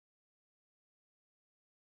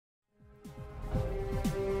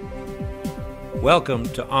Welcome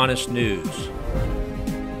to Honest News.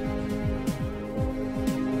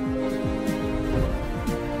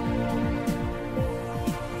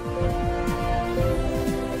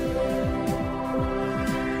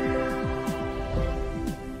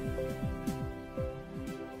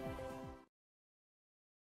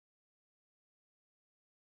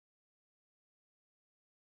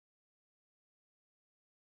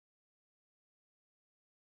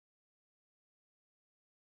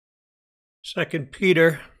 Second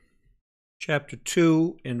Peter chapter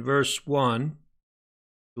 2 and verse 1. If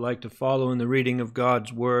you'd like to follow in the reading of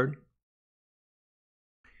God's Word,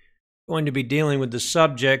 I'm going to be dealing with the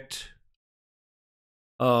subject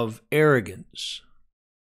of arrogance.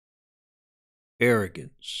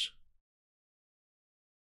 Arrogance.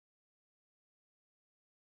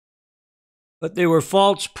 But there were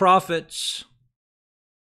false prophets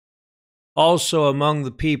also among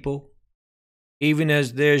the people, even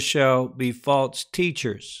as there shall be false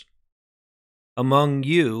teachers among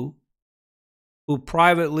you, who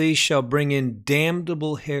privately shall bring in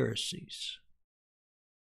damnable heresies,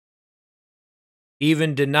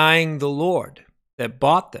 even denying the Lord that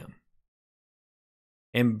bought them,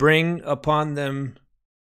 and bring upon themselves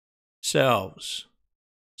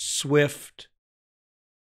swift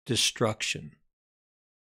destruction.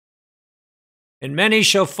 And many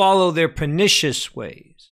shall follow their pernicious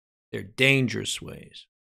ways, their dangerous ways,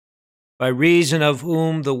 by reason of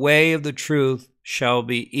whom the way of the truth shall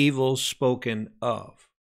be evil spoken of.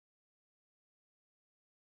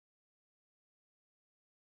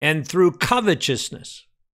 And through covetousness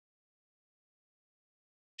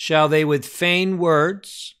shall they with vain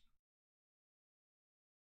words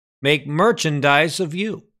make merchandise of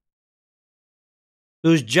you,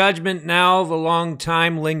 whose judgment now of a long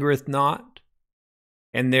time lingereth not,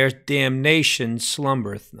 and their damnation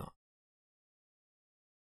slumbereth not.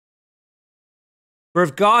 For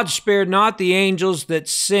if God spared not the angels that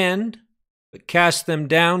sinned, but cast them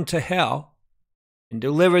down to hell, and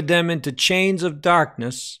delivered them into chains of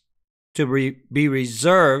darkness to be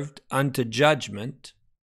reserved unto judgment,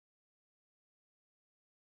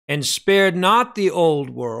 and spared not the old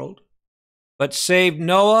world, but saved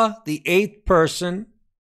Noah, the eighth person,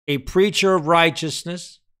 a preacher of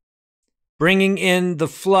righteousness, bringing in the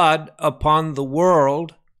flood upon the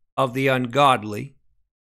world of the ungodly,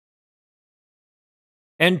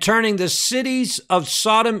 and turning the cities of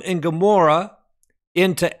Sodom and Gomorrah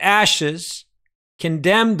into ashes,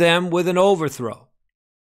 condemned them with an overthrow,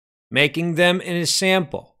 making them an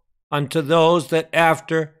example unto those that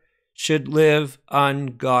after should live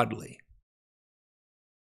ungodly.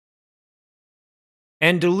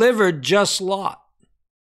 And delivered just Lot,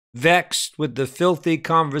 vexed with the filthy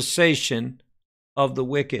conversation of the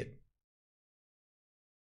wicked.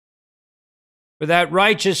 For that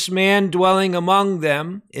righteous man dwelling among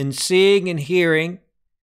them, in seeing and hearing,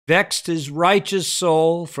 vexed his righteous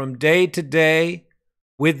soul from day to day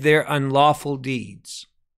with their unlawful deeds.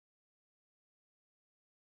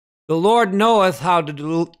 The Lord knoweth how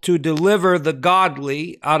to deliver the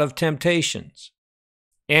godly out of temptations,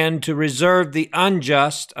 and to reserve the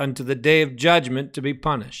unjust unto the day of judgment to be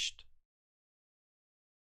punished.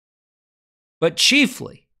 But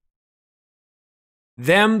chiefly,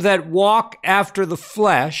 them that walk after the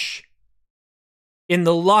flesh in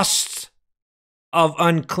the lusts of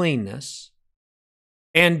uncleanness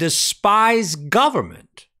and despise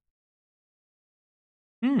government.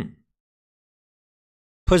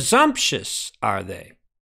 Presumptuous are they,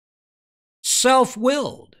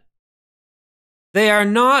 self-willed. They are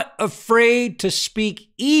not afraid to speak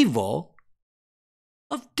evil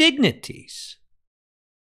of dignities.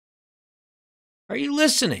 Are you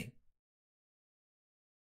listening?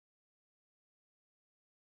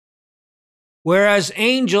 Whereas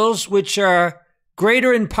angels, which are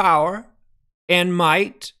greater in power and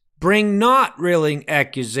might, bring not railing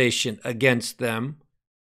accusation against them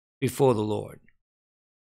before the Lord.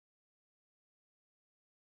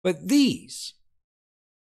 But these,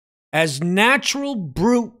 as natural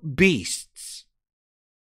brute beasts,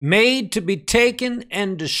 made to be taken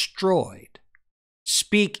and destroyed,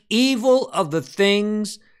 speak evil of the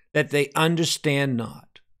things that they understand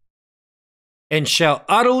not, and shall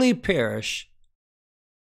utterly perish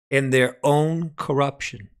in their own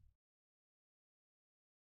corruption,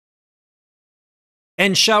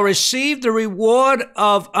 and shall receive the reward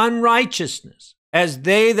of unrighteousness, as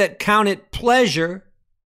they that count it pleasure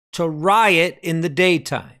to riot in the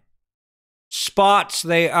daytime. Spots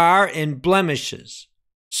they are in blemishes,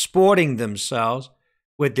 sporting themselves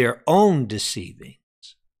with their own deceivings,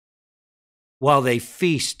 while they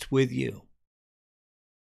feast with you.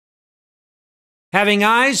 having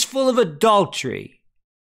eyes full of adultery,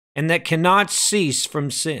 and that cannot cease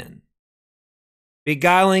from sin,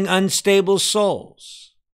 beguiling unstable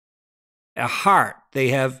souls, a heart they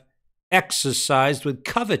have exercised with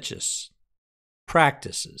covetous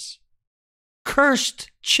practices,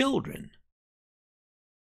 cursed children,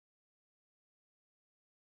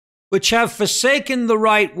 which have forsaken the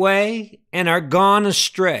right way and are gone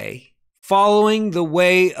astray, following the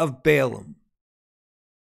way of Balaam,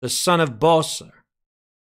 the son of Bosor,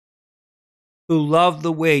 who loved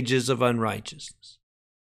the wages of unrighteousness,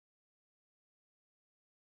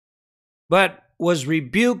 but was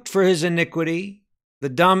rebuked for his iniquity. The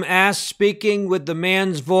dumb ass, speaking with the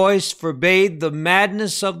man's voice, forbade the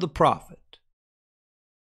madness of the prophet.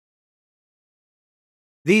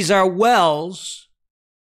 These are wells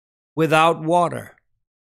without water,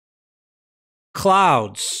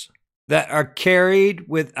 clouds that are carried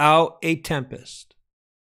without a tempest,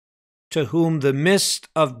 to whom the mist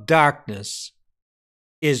of darkness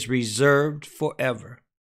is reserved forever.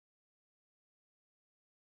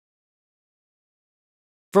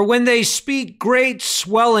 For when they speak great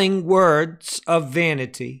swelling words of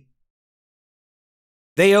vanity,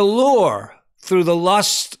 they allure through the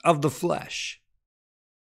lust of the flesh,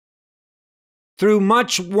 through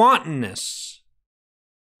much wantonness,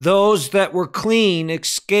 those that were clean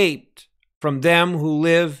escaped from them who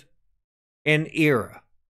live in error,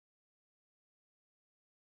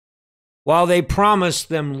 while they promise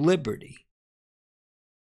them liberty.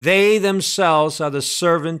 They themselves are the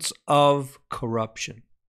servants of corruption.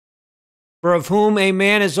 For of whom a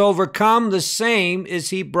man is overcome, the same is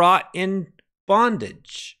he brought in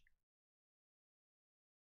bondage.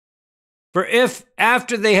 For if,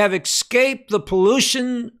 after they have escaped the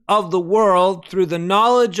pollution of the world through the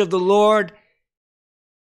knowledge of the Lord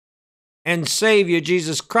and Savior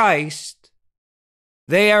Jesus Christ,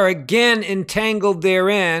 they are again entangled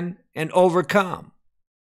therein and overcome,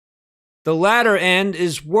 the latter end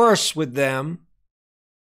is worse with them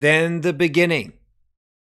than the beginning.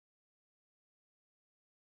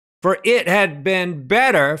 For it had been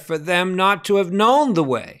better for them not to have known the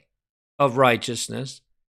way of righteousness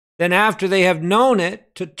than after they have known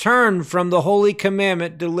it to turn from the holy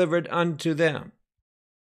commandment delivered unto them.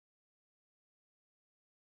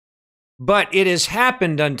 But it has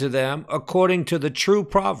happened unto them according to the true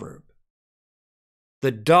proverb,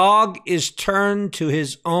 the dog is turned to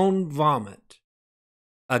his own vomit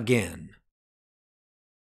again,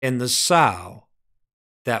 and the sow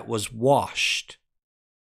that was washed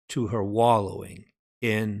to her wallowing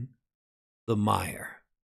in the mire.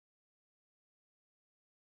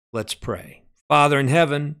 Let's pray. Father in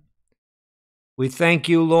heaven, we thank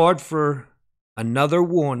you, Lord, for another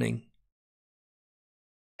warning.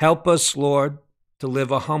 Help us, Lord, to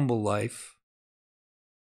live a humble life,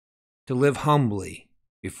 to live humbly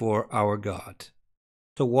before our God,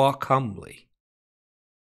 to walk humbly.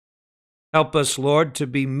 Help us, Lord, to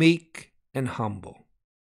be meek and humble.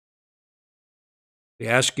 We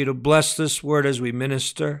ask you to bless this word as we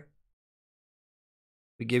minister.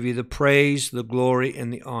 We give you the praise, the glory,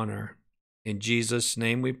 and the honor. In Jesus'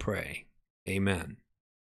 name we pray. Amen.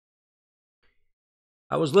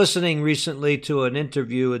 I was listening recently to an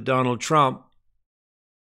interview with Donald Trump,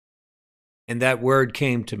 and that word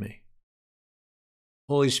came to me.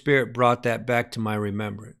 Holy Spirit brought that back to my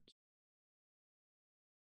remembrance.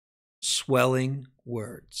 Swelling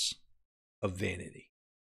words of vanity.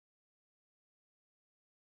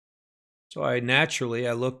 So I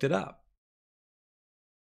looked it up.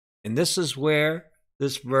 And this is where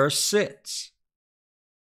this verse sits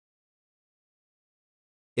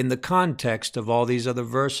in the context of all these other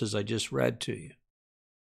verses I just read to you.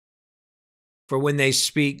 For when they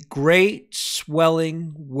speak great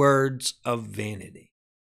swelling words of vanity,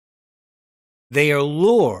 they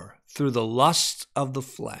allure through the lust of the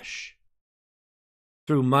flesh,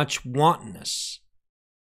 through much wantonness.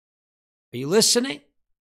 Are you listening?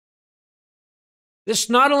 This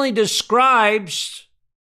not only describes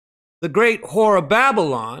the great whore of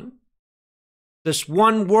Babylon, this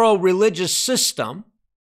one world religious system,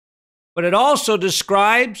 but it also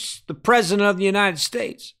describes the President of the United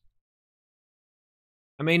States.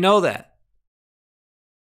 I may know that.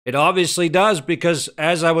 It obviously does, because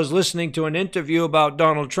as I was listening to an interview about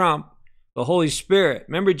Donald Trump, the Holy Spirit,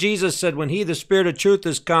 remember Jesus said when he, the Spirit of truth,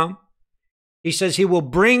 has come, he says he will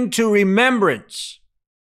bring to remembrance.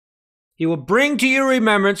 He will bring to your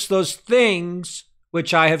remembrance those things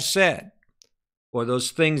which I have said, or those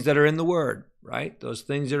things that are in the Word, right? Those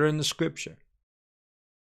things that are in the Scripture.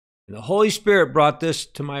 And the Holy Spirit brought this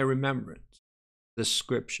to my remembrance, this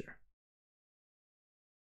Scripture.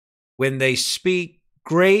 When they speak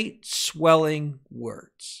great swelling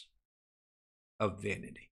words of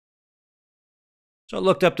vanity. So I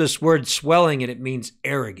looked up this word swelling, and it means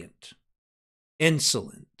arrogant,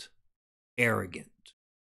 insolent, arrogant.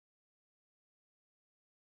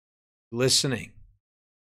 Listening.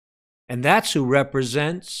 And that's who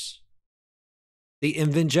represents the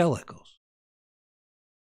evangelicals.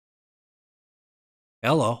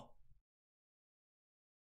 Hello.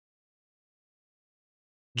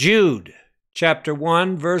 Jude chapter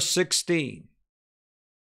 1, verse 16.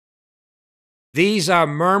 These are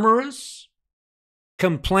murmurers,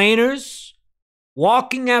 complainers,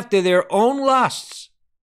 walking after their own lusts,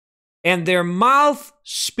 and their mouth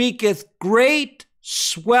speaketh great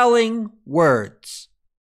swelling words.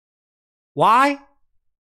 Why?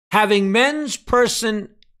 Having men's persons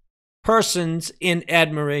in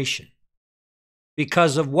admiration.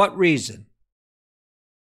 Because of what reason?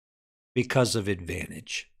 Because of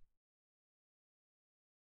advantage.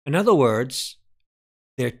 In other words,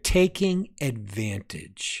 they're taking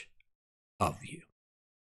advantage of you.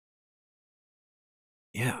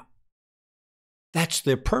 Yeah. That's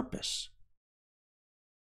their purpose,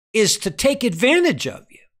 is to take advantage of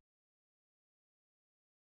you.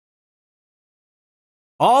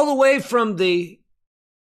 All the way from the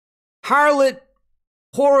harlot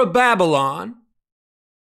whore of Babylon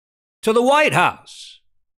to the White House.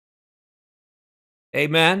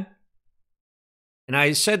 Amen. And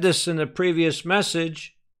I said this in the previous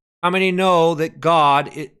message. How many know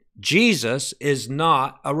that Jesus is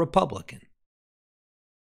not a Republican?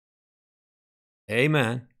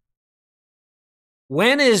 Amen.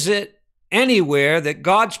 When is it anywhere that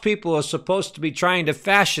God's people are supposed to be trying to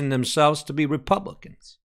fashion themselves to be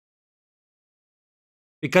Republicans?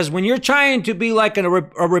 Because when you're trying to be like a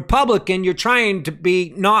Republican, you're trying to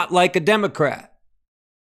be not like a Democrat.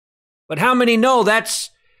 But how many know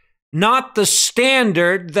that's not the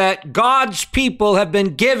standard that God's people have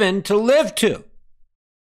been given to live to?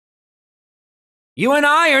 You and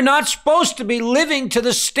I are not supposed to be living to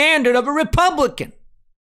the standard of a Republican,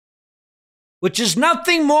 which is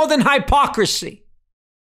nothing more than hypocrisy.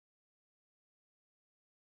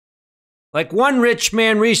 Like one rich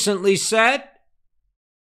man recently said,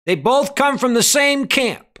 they both come from the same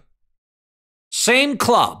camp, same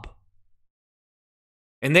club,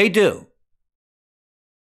 and they do.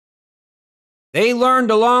 They learned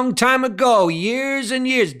a long time ago, years and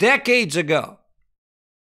years, decades ago,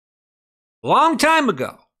 a long time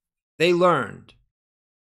ago, they learned,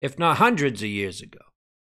 if not hundreds of years ago.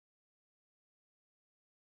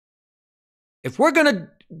 If we're going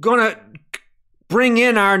to bring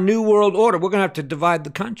in our new world order, we're going to have to divide the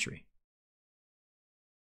country.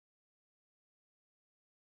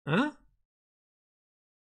 Huh?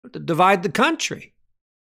 We have to divide the country.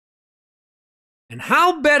 And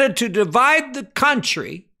how better to divide the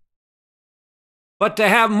country but to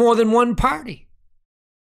have more than one party?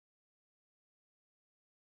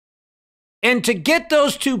 And to get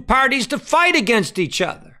those two parties to fight against each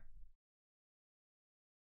other.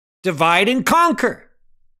 Divide and conquer.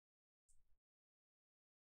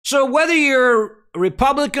 So whether you're a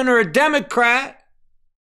Republican or a Democrat,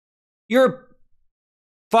 you're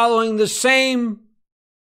following the same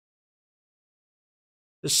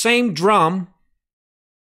drum,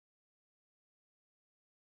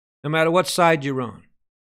 no matter what side you're on.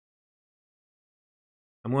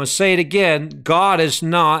 I'm going to say it again. God is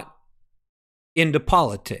not into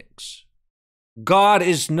politics. God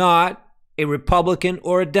is not a Republican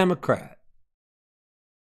or a Democrat.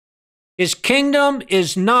 His kingdom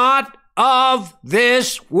is not of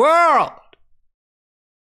this world.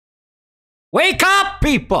 Wake up,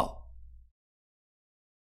 people.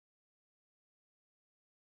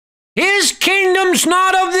 His kingdom's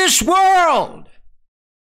not of this world.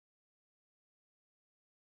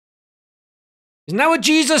 Isn't that what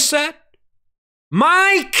Jesus said?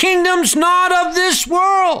 My kingdom's not of this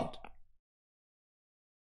world.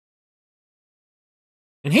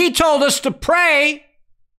 And he told us to pray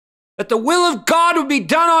that the will of God would be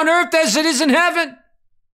done on earth as it is in heaven.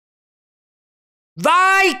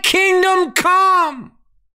 Thy kingdom come.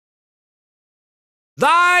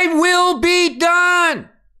 Thy will be done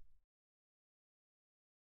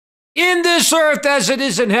in this earth as it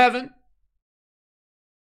is in heaven.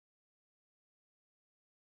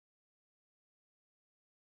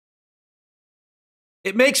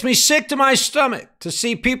 It makes me sick to my stomach to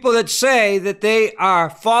see people that say that they are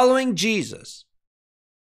following Jesus,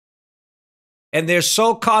 and they're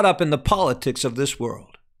so caught up in the politics of this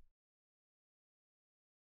world.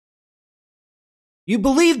 You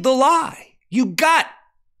believed the lie. You got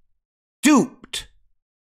duped.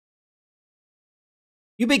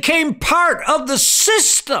 You became part of the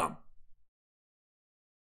system.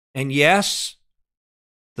 And yes,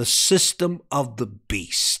 the system of the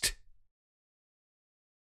beast.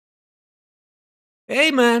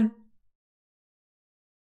 Amen.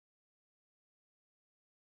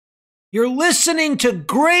 You're listening to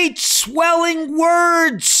great swelling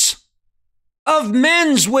words of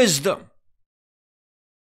men's wisdom.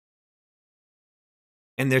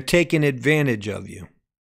 And they're taking advantage of you.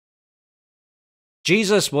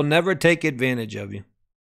 Jesus will never take advantage of you.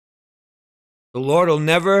 The Lord will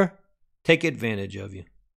never take advantage of you.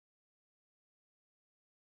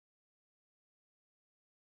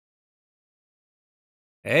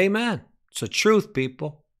 Amen. It's the truth,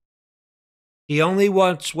 people. He only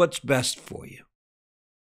wants what's best for you.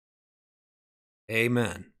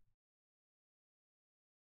 Amen.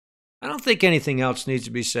 I don't think anything else needs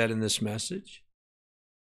to be said in this message.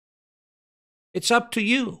 It's up to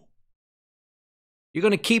you. You're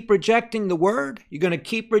going to keep rejecting the word? You're going to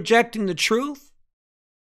keep rejecting the truth?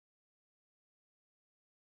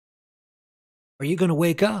 Or are you going to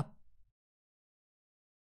wake up?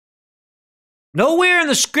 Nowhere in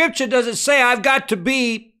the scripture does it say I've got to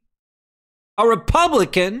be a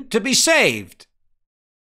Republican to be saved.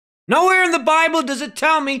 Nowhere in the Bible does it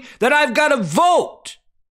tell me that I've got to vote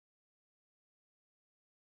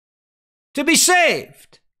to be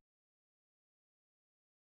saved.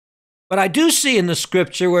 But I do see in the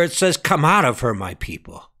scripture where it says, come out of her, my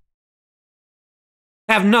people.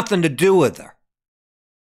 Have nothing to do with her.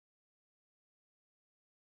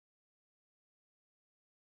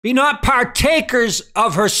 Be not partakers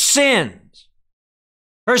of her sins.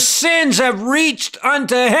 Her sins have reached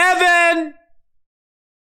unto heaven.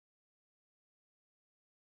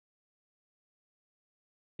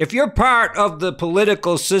 If you're part of the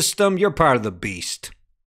political system, you're part of the beast.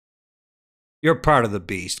 You're part of the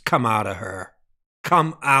beast. Come out of her.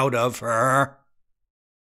 Come out of her.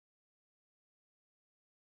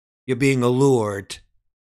 You're being allured.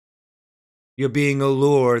 You're being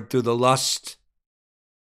allured through the lust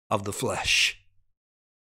of the flesh.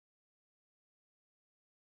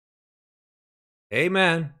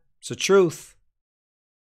 Amen. It's the truth.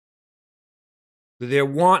 Through their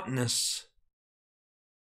wantonness.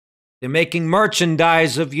 They're making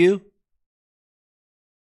merchandise of you.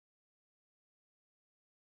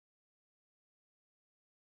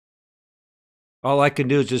 All I can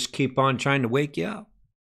do is just keep on trying to wake you up.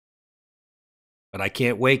 But I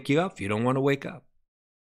can't wake you up if you don't want to wake up.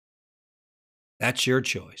 That's your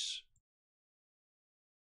choice.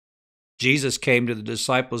 Jesus came to the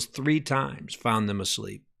disciples 3 times, found them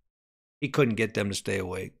asleep. He couldn't get them to stay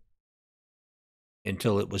awake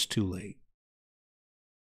until it was too late.